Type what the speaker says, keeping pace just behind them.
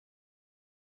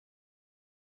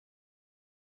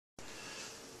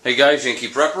Hey guys, Yankee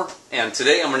Prepper, and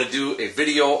today I'm going to do a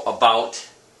video about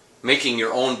making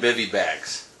your own bivy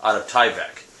bags out of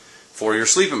TYVEK for your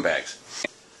sleeping bags.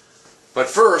 But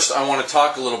first I want to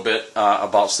talk a little bit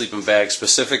about sleeping bags,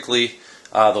 specifically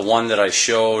the one that I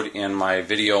showed in my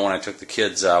video when I took the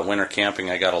kids winter camping.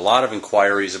 I got a lot of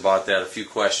inquiries about that, a few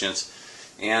questions,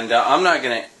 and I'm not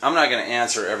going to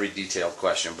answer every detailed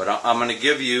question, but I'm going to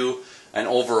give you an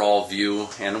overall view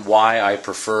and why I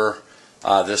prefer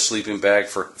this sleeping bag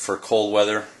for cold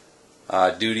weather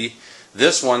duty.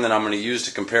 This one that I'm going to use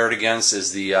to compare it against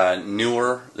is the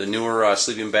newer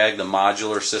sleeping bag, the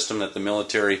modular system that the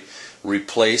military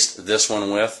replaced this one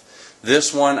with.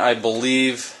 This one, I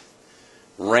believe,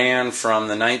 ran from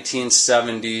the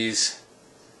 1970s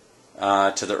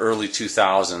to the early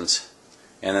 2000s,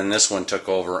 and then this one took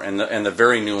over. And the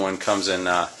very new one comes in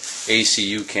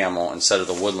ACU camo instead of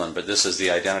the woodland, but this is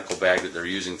the identical bag that they're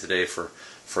using today for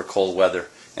cold weather,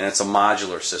 and it's a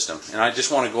modular system. And I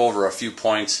just want to go over a few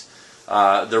points.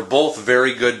 They're both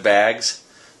very good bags,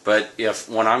 but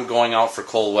when I'm going out for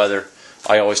cold weather,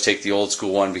 I always take the old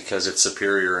school one because it's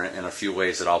superior in a few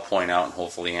ways that I'll point out and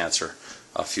hopefully answer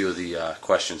a few of the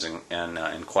questions and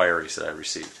inquiries that I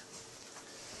received.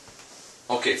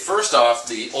 Okay, first off,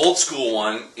 the old school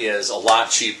one is a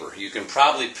lot cheaper. You can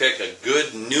probably pick a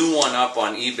good new one up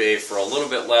on eBay for a little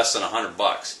bit less than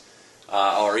 $100.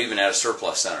 Or even at a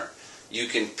surplus center. You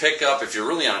can pick up, if you're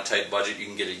really on a tight budget, you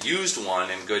can get a used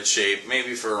one in good shape,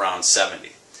 maybe for around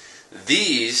 $70.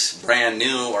 These, brand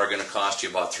new, are going to cost you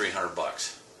about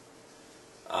 $300.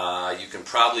 You can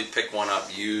probably pick one up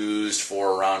used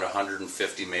for around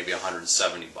 $150, maybe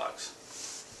 $170.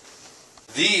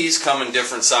 These come in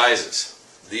different sizes.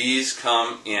 These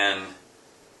come in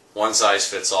one size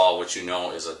fits all, which you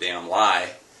know is a damn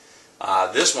lie.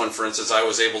 This one, for instance, I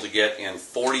was able to get in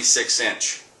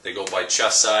 46-inch. They go by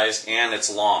chest size, and it's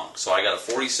long. So I got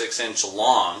a 46-inch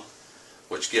long,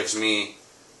 which gives me,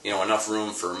 enough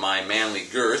room for my manly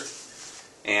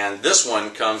girth. And this one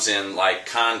comes in like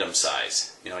condom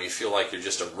size. You feel like you're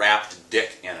just a wrapped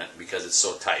dick in it because it's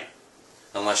so tight.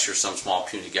 Unless you're some small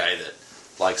puny guy that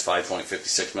likes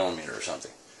 5.56 millimeter or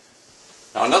something.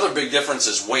 Now another big difference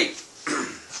is weight.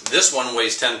 This one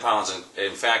weighs 10 pounds, and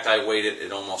in fact I weighed it,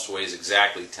 it almost weighs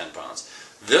exactly 10 pounds.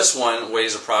 This one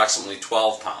weighs approximately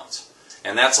 12 pounds,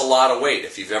 and that's a lot of weight.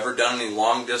 If you've ever done any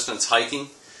long distance hiking,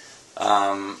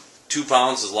 2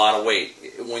 pounds is a lot of weight.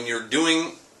 When you're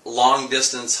doing long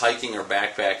distance hiking or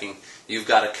backpacking, you've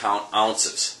got to count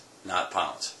ounces, not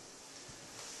pounds.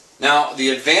 Now the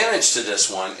advantage to this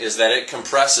one is that it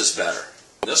compresses better.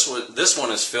 This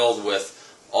one is filled with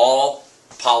all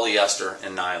polyester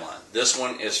and nylon. This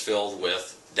one is filled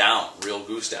with down, real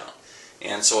goose down,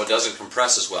 and so it doesn't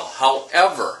compress as well.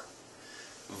 However,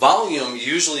 volume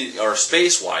usually, or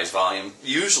space-wise volume,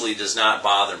 usually does not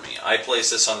bother me. I place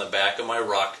this on the back of my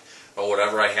ruck or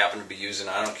whatever I happen to be using.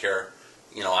 I don't care.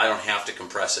 I don't have to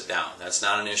compress it down. That's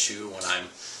not an issue when I'm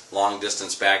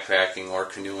long-distance backpacking or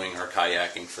canoeing or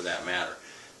kayaking for that matter.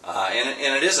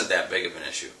 And it isn't that big of an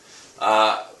issue.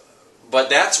 But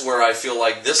that's where I feel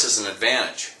like this is an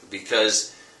advantage,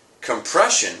 because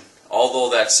compression, although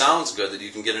that sounds good that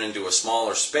you can get it into a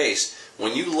smaller space,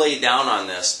 when you lay down on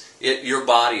this, your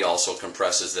body also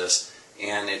compresses this,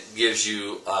 and it gives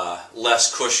you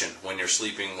less cushion when you're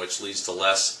sleeping, which leads to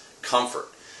less comfort.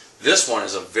 This one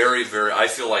is a very, I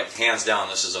feel like hands down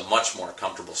this is a much more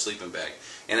comfortable sleeping bag,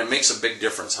 and it makes a big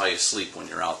difference how you sleep when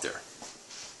you're out there.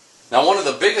 Now one of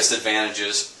the biggest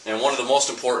advantages, and one of the most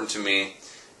important to me,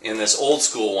 in this old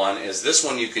school one is this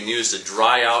one you can use to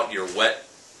dry out your wet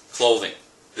clothing.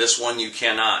 This one you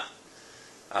cannot.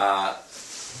 A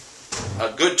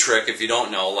good trick, if you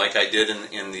don't know, like I did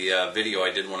in the video I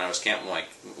did when I was camping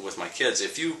with my kids,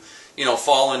 if you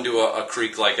fall into a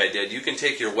creek like I did, you can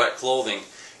take your wet clothing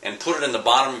and put it in the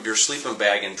bottom of your sleeping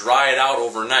bag and dry it out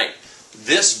overnight.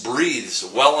 This breathes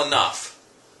well enough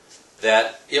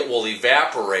that it will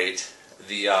evaporate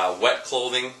the wet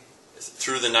clothing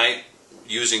through the night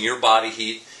using your body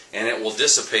heat, and it will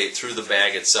dissipate through the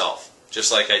bag itself,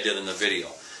 just like I did in the video.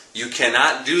 You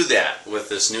cannot do that with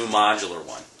this new modular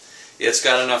one. It's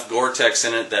got enough Gore-Tex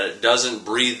in it that it doesn't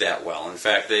breathe that well. In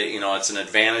fact, it's an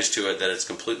advantage to it that it's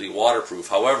completely waterproof.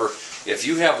 However, if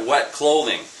you have wet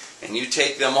clothing and you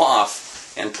take them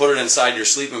off and put it inside your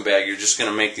sleeping bag, you're just going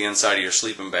to make the inside of your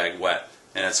sleeping bag wet,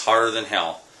 and it's harder than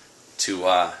hell to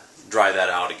dry that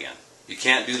out again. You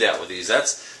can't do that with these.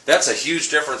 That's a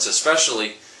huge difference,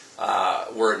 especially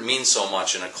where it means so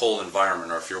much in a cold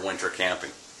environment or if you're winter camping.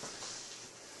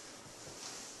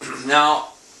 Now,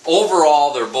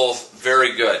 overall, they're both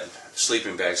very good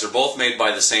sleeping bags. They're both made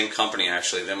by the same company,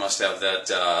 actually. They must have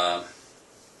that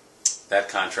that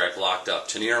contract locked up.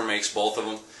 Tenier makes both of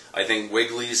them. I think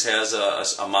Wiggly's has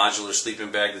a modular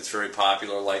sleeping bag that's very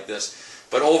popular like this.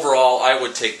 But overall, I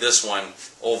would take this one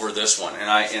over this one.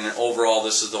 And overall,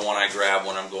 this is the one I grab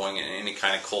when I'm going in any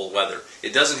kind of cold weather.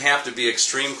 It doesn't have to be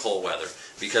extreme cold weather,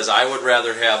 because I would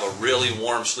rather have a really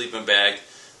warm sleeping bag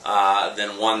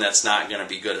than one that's not going to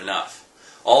be good enough.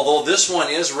 Although this one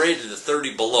is rated to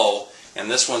 30 below, and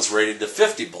this one's rated to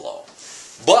 50 below.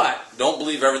 But don't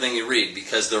believe everything you read,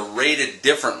 because they're rated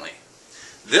differently.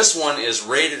 This one is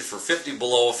rated for 50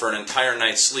 below for an entire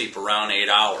night's sleep around 8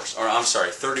 hours. Or I'm sorry,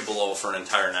 30 below for an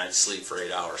entire night's sleep for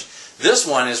 8 hours. This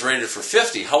one is rated for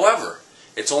 50. However,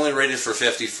 it's only rated for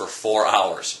 50 for 4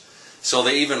 hours. So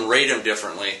they even rate them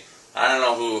differently. I don't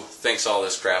know who thinks all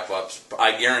this crap up.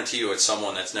 I guarantee you it's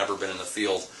someone that's never been in the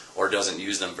field or doesn't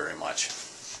use them very much.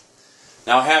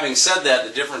 Now, having said that,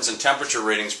 the difference in temperature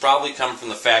ratings probably come from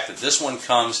the fact that this one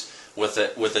comes with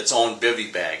its own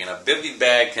bivy bag. And a bivy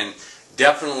bag can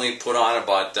definitely put on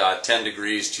about 10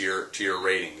 degrees to your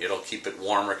rating. It'll keep it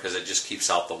warmer because it just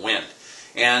keeps out the wind.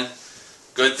 And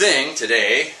good thing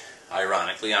today,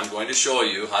 ironically, I'm going to show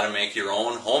you how to make your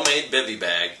own homemade bivy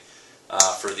bag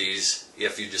for these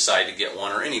if you decide to get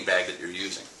one, or any bag that you're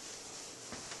using.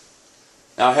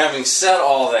 Now, having said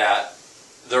all that,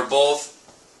 they're both,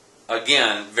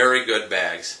 again, very good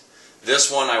bags.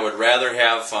 This one I would rather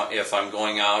have if I'm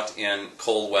going out in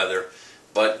cold weather.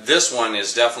 But this one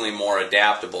is definitely more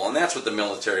adaptable, and that's what the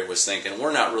military was thinking.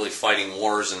 We're not really fighting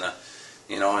wars in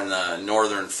the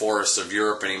northern forests of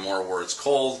Europe anymore, where it's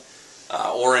cold,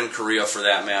 or in Korea for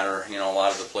that matter. A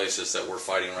lot of the places that we're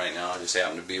fighting right now just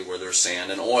happen to be where there's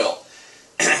sand and oil.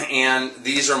 And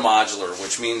these are modular,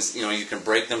 which means you can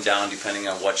break them down depending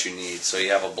on what you need. So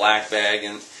you have a black bag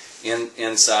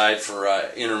inside for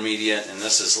intermediate, and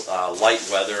this is light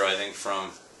weather. I think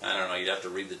from, I don't know, you'd have to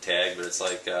read the tag, but it's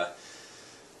like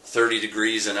 30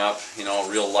 degrees and up,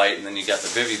 real light, and then you got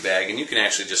the bivy bag, and you can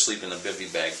actually just sleep in the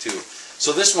bivy bag too.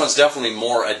 So this one's definitely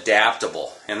more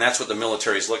adaptable, and that's what the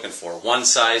military's looking for. One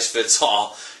size fits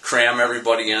all, cram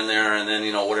everybody in there, and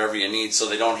then whatever you need, so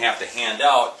they don't have to hand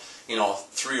out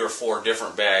 3 or 4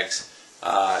 different bags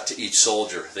to each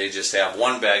soldier. They just have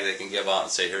one bag they can give out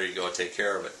and say, here you go, take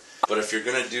care of it. But if you're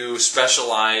going to do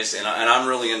specialized, and I'm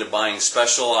really into buying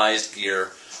specialized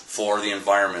gear for the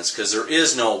environments, because there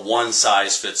is no one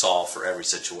size fits all for every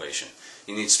situation.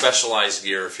 You need specialized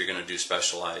gear if you're going to do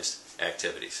specialized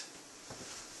activities.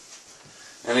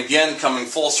 And again, coming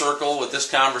full circle with this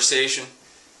conversation,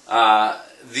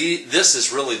 this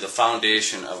is really the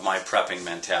foundation of my prepping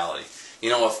mentality.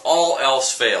 If all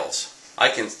else fails, I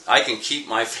can keep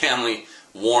my family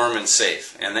warm and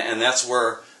safe, and that's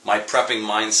where my prepping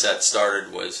mindset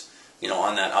started, was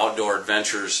on that outdoor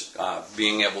adventures,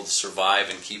 being able to survive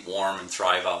and keep warm and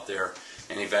thrive out there.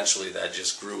 And eventually that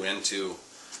just grew into,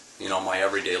 my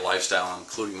everyday lifestyle,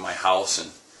 including my house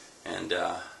and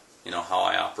how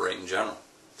I operate in general.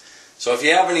 So if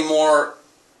you have any more,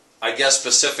 I guess,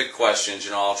 specific questions,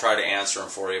 I'll try to answer them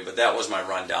for you. But that was my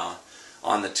rundown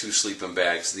on the 2 sleeping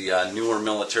bags, the newer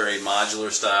military modular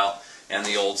style and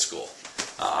the old school.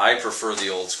 I prefer the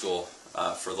old school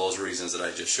for those reasons that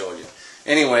I just showed you.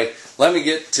 Anyway, let me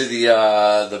get to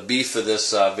the beef of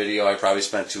this video. I probably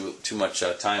spent too much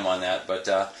time on that, but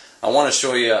I want to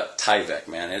show you TYVEK,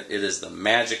 man. It is the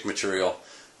magic material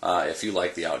if you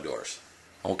like the outdoors.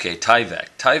 Okay, TYVEK.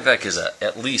 TYVEK is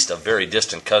at least a very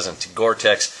distant cousin to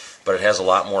Gore-Tex, but it has a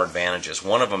lot more advantages.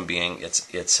 One of them being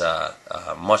it's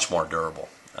much more durable.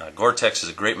 Gore-Tex is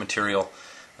a great material,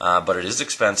 but it is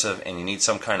expensive, and you need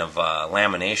some kind of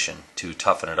lamination to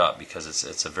toughen it up, because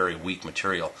it's a very weak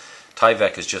material.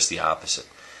 TYVEK is just the opposite.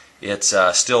 It's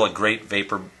still a great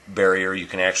vapor barrier. You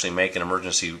can actually make an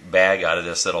emergency bag out of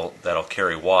this that'll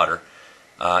carry water.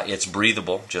 It's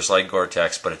breathable, just like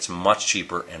Gore-Tex, but it's much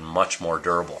cheaper and much more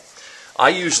durable. I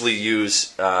usually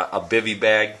use a bivy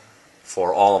bag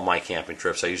for all of my camping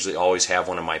trips. I usually always have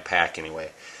one in my pack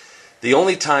anyway. The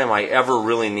only time I ever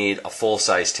really need a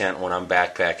full-size tent when I'm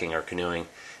backpacking or canoeing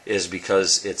is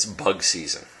because it's bug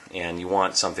season, and you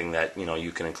want something that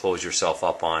you can enclose yourself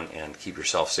up on and keep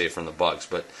yourself safe from the bugs.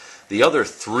 But the other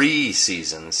 3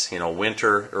 seasons,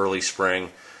 winter, early spring,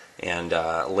 and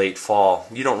late fall,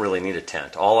 you don't really need a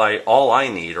tent. All I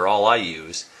need, or all I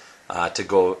use to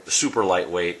go super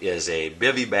lightweight, is a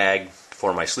bivy bag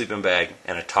for my sleeping bag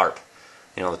and a tarp.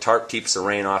 The tarp keeps the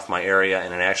rain off my area,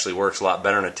 and it actually works a lot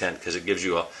better in a tent because it gives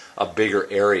you a bigger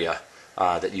area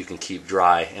that you can keep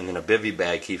dry, and then a bivy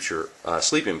bag keeps your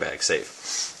sleeping bag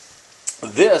safe.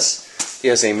 This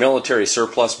is a military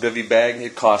surplus bivy bag.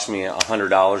 It cost me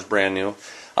 $100 brand new.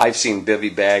 I've seen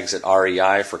bivy bags at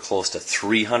REI for close to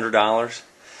 $300,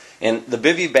 And the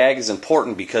Bivy bag is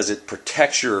important because it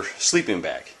protects your sleeping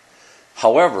bag.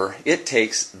 However, it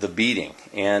takes the beating,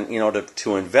 and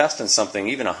to invest in something,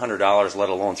 even $100, let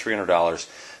alone $300,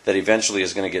 that eventually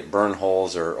is going to get burn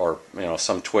holes or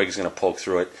some twig's going to poke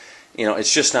through it.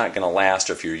 It's just not going to last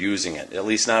if you're using it. At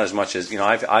least not as much as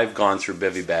I've gone through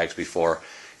Bivy bags before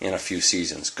in a few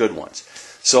seasons, good ones.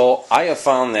 So I have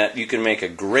found that you can make a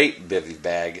great Bivy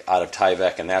bag out of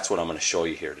TYVEK, and that's what I'm going to show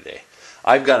you here today.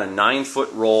 I've got a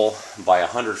 9-foot roll by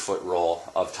 100-foot roll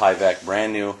of TYVEK,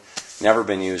 brand new. Never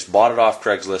been used. Bought it off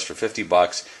Craigslist for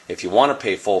 $50. If you want to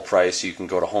pay full price, you can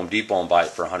go to Home Depot and buy it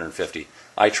for $150.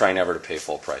 I try never to pay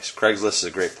full price. Craigslist is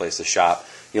a great place to shop.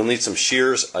 You'll need some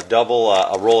shears, a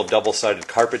roll of double-sided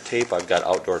carpet tape. I've got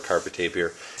outdoor carpet tape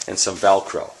here, and some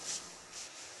Velcro.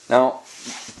 Now,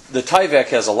 the TYVEK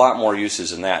has a lot more uses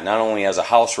than that. Not only as a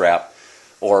house wrap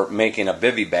or making a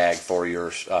Bivy bag for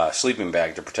your sleeping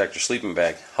bag to protect your sleeping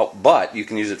bag, but you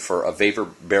can use it for a vapor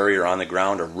barrier on the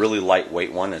ground, a really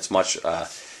lightweight one. It's much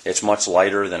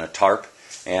lighter than a tarp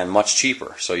and much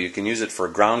cheaper. So you can use it for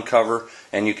a ground cover,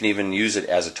 and you can even use it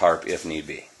as a tarp if need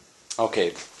be.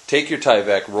 Okay, take your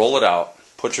TYVEK, roll it out,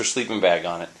 put your sleeping bag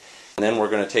on it, and then we're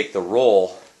going to take the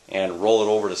roll and roll it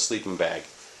over the sleeping bag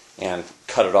and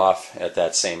cut it off at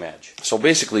that same edge. So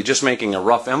basically just making a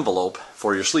rough envelope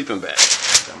for your sleeping bag.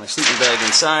 Got my sleeping bag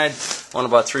inside, one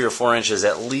about 3 or 4 inches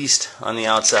at least on the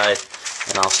outside,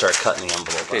 and I'll start cutting the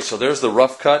envelope. Okay, so there's the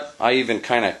rough cut. I even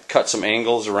kind of cut some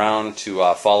angles around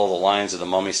to follow the lines of the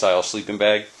mummy style sleeping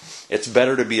bag. It's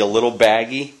better to be a little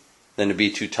baggy than to be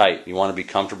too tight. You want to be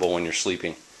comfortable when you're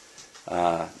sleeping.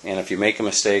 And if you make a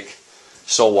mistake,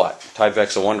 so what?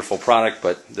 TYVEK's a wonderful product,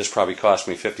 but this probably cost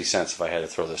me 50 cents if I had to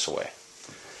throw this away.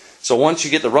 So once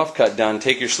you get the rough cut done,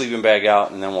 take your sleeping bag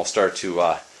out, and then we'll start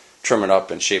to trim it up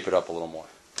and shape it up a little more.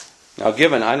 Now,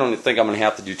 I don't think I'm going to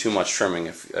have to do too much trimming.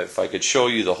 If I could show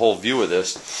you the whole view of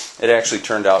this, it actually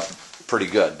turned out pretty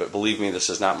good. But believe me, this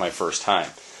is not my first time.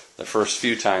 The first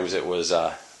few times it was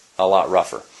a lot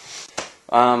rougher.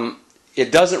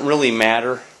 It doesn't really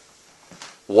matter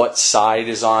what side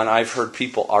is on. I've heard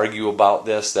people argue about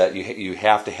this, that you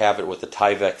have to have it with the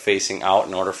TYVEK facing out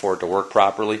in order for it to work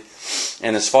properly.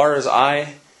 And as far as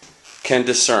I can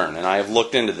discern, and I have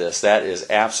looked into this, that is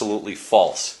absolutely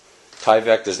false.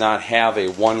 TYVEK does not have a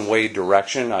one-way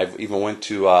direction. I've even went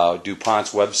to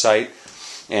DuPont's website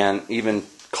and even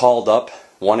called up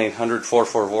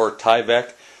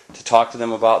 1-800-444-TYVEK to talk to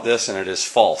them about this, and it is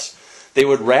false. They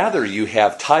would rather you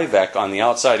have TYVEK on the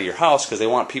outside of your house because they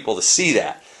want people to see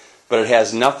that. But it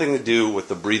has nothing to do with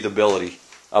the breathability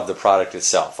of the product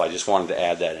itself. I just wanted to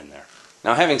add that in there.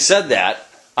 Now, having said that,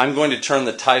 I'm going to turn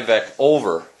the TYVEK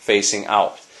over facing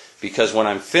out, because when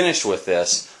I'm finished with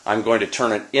this, I'm going to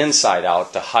turn it inside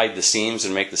out to hide the seams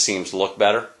and make the seams look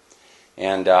better.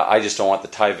 And I just don't want the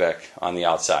TYVEK on the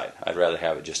outside. I'd rather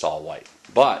have it just all white.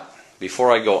 But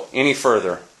before I go any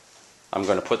further, I'm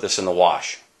going to put this in the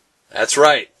wash. That's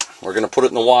right. We're going to put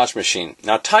it in the wash machine.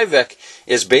 Now, TYVEK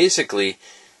is basically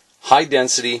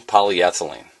high-density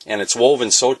polyethylene, and it's woven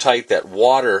so tight that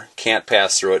water can't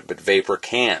pass through it, but vapor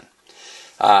can.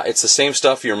 It's the same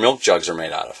stuff your milk jugs are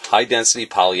made out of, high-density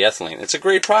polyethylene. It's a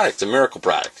great product. It's a miracle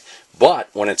product. But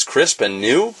when it's crisp and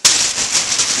new,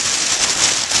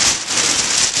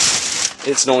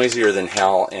 it's noisier than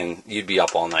hell, and you'd be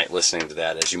up all night listening to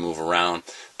that as you move around.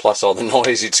 Plus all the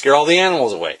noise, you'd scare all the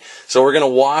animals away. So we're going to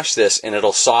wash this, and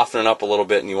it'll soften it up a little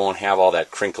bit, and you won't have all that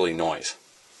crinkly noise.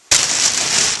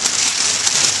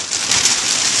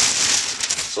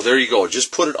 So there you go.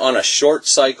 Just put it on a short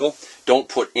cycle. Don't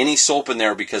put any soap in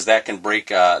there because that can break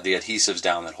the adhesives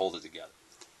down that hold it together.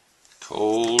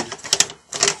 Cold,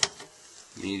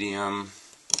 medium,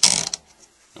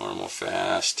 normal,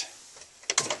 fast.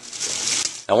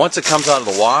 Now once it comes out of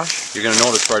the wash, you're going to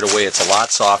notice right away it's a lot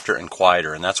softer and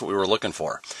quieter, and that's what we were looking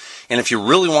for. And if you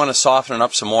really want to soften it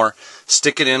up some more,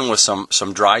 stick it in with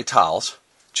some dry towels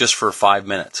just for 5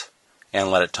 minutes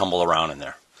and let it tumble around in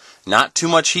there. Not too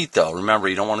much heat though. Remember,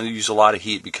 you don't want to use a lot of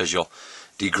heat because you'll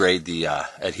degrade the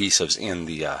adhesives in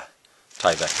the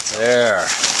TYVEK. There.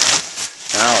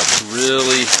 Now it's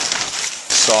really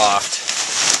soft,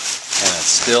 and it's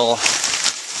still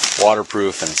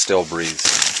waterproof, and it still breathes.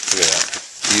 Look at that.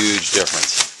 Huge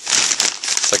difference.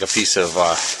 It's like a piece of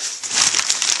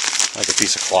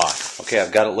cloth. Okay,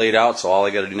 I've got it laid out, so all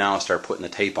I got to do now is start putting the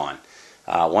tape on.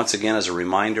 Once again, as a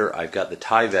reminder, I've got the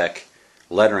TYVEK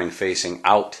lettering facing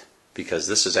out, because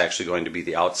this is actually going to be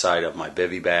the outside of my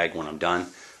Bivy bag when I'm done.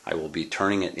 I will be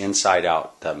turning it inside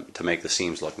out to make the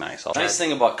seams look nice. The nice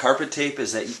thing about carpet tape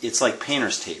is that it's like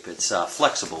painter's tape. It's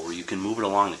flexible, where you can move it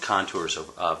along the contours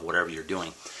of whatever you're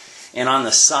doing. And on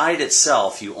the side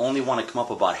itself, you only want to come up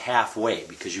about halfway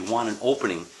because you want an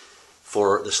opening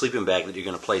for the sleeping bag that you're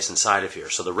going to place inside of here.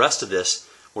 So the rest of this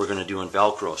we're going to do in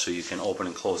Velcro so you can open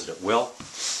and close it at will.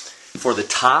 For the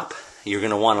top, you're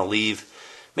going to want to leave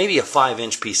maybe a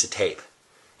 5-inch piece of tape,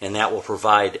 and that will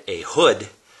provide a hood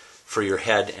for your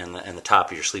head and the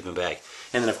top of your sleeping bag.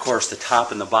 And then of course the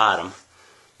top and the bottom,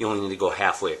 you only need to go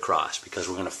halfway across because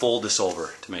we're going to fold this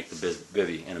over to make the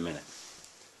bivy in a minute.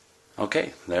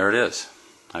 Okay, there it is.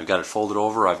 I've got it folded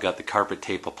over. I've got the carpet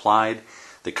tape applied.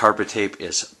 The carpet tape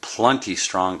is plenty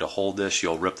strong to hold this.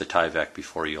 You'll rip the TYVEK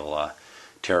before you'll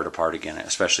tear it apart again,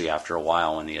 especially after a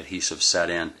while when the adhesive set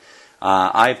in.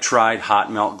 I've tried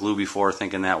hot melt glue before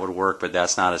thinking that would work, but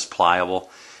that's not as pliable.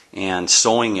 And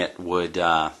sewing it would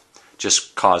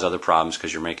just cause other problems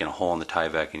because you're making a hole in the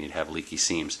TYVEK and you'd have leaky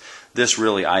seams. This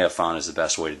really, I have found, is the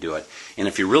best way to do it. And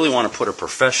if you really want to put a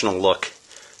professional look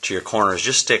to your corners,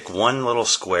 just stick one little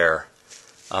square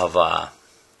of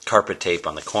carpet tape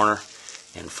on the corner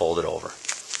and fold it over.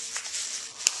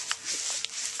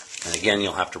 And again,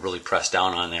 you'll have to really press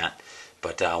down on that,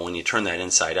 but when you turn that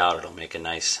inside out, it'll make a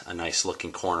nice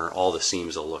looking corner. All the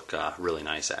seams will look really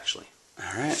nice, actually.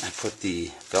 Alright, I put the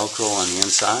Velcro on the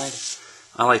inside.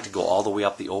 I like to go all the way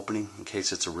up the opening in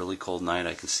case it's a really cold night.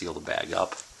 I can seal the bag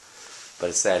up, but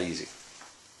it's that easy.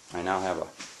 I now have a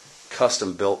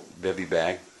custom built bivy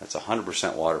bag that's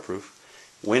 100% waterproof,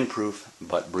 windproof,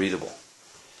 but breathable.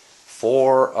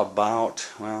 For about,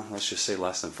 well, let's just say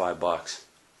less than $5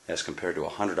 as compared to a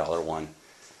 $100 one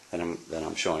that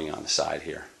I'm showing you on the side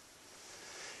here.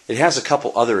 It has a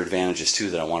couple other advantages too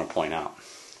that I want to point out.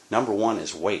 Number one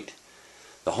is weight.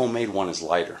 The homemade one is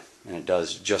lighter and it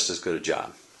does just as good a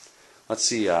job. Let's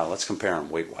see, let's compare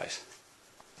them weight-wise.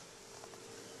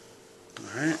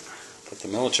 Alright, put the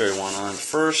military one on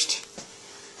first.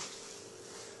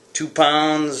 2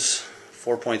 pounds,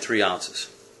 4.3 ounces.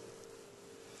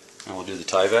 And we'll do the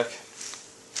TYVEK.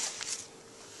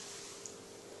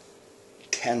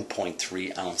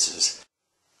 10.3 ounces.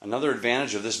 Another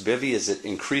advantage of this bivy is it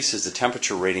increases the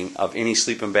temperature rating of any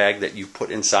sleeping bag that you put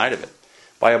inside of it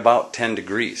by about 10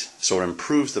 degrees. So it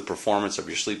improves the performance of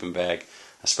your sleeping bag,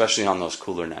 especially on those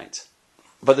cooler nights.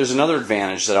 But there's another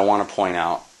advantage that I want to point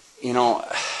out. You know,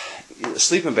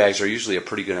 sleeping bags are usually a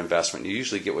pretty good investment. You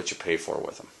usually get what you pay for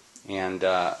with them. And,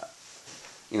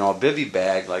 you know, a bivy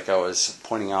bag, like I was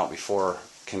pointing out before,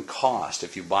 can cost,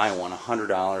 if you buy one,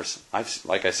 $100.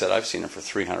 Like I said, I've seen it for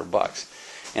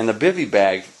 $300. And the bivy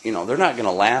bag, you know, they're not going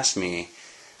to last me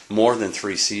more than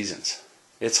 3 seasons.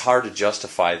 It's hard to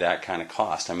justify that kind of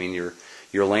cost. I mean,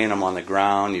 you're laying them on the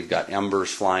ground, you've got embers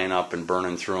flying up and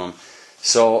burning through them.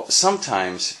 So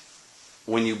sometimes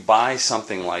when you buy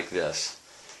something like this,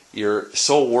 you're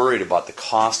so worried about the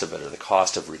cost of it or the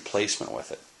cost of replacement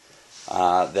with it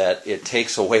that it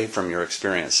takes away from your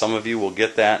experience. Some of you will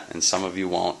get that and some of you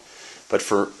won't. But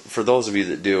for those of you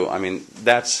that do, I mean,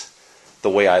 that's the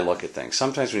way I look at things.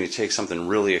 Sometimes when you take something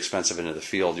really expensive into the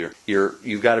field,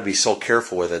 you've got to be so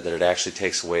careful with it that it actually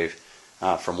takes away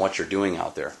from what you're doing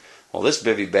out there. Well, this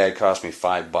bivy bag cost me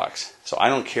 $5, so I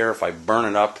don't care if I burn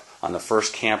it up on the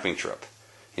first camping trip.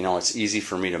 You know, it's easy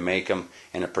for me to make them,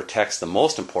 and it protects the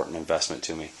most important investment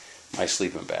to me, my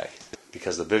sleeping bag,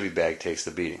 because the bivy bag takes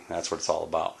the beating. That's what it's all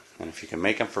about. And if you can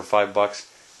make them for $5,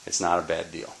 it's not a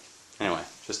bad deal. Anyway,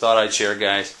 just thought I'd share,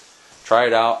 guys. Try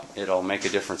it out. It'll make a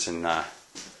difference in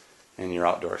your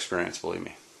outdoor experience, believe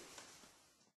me.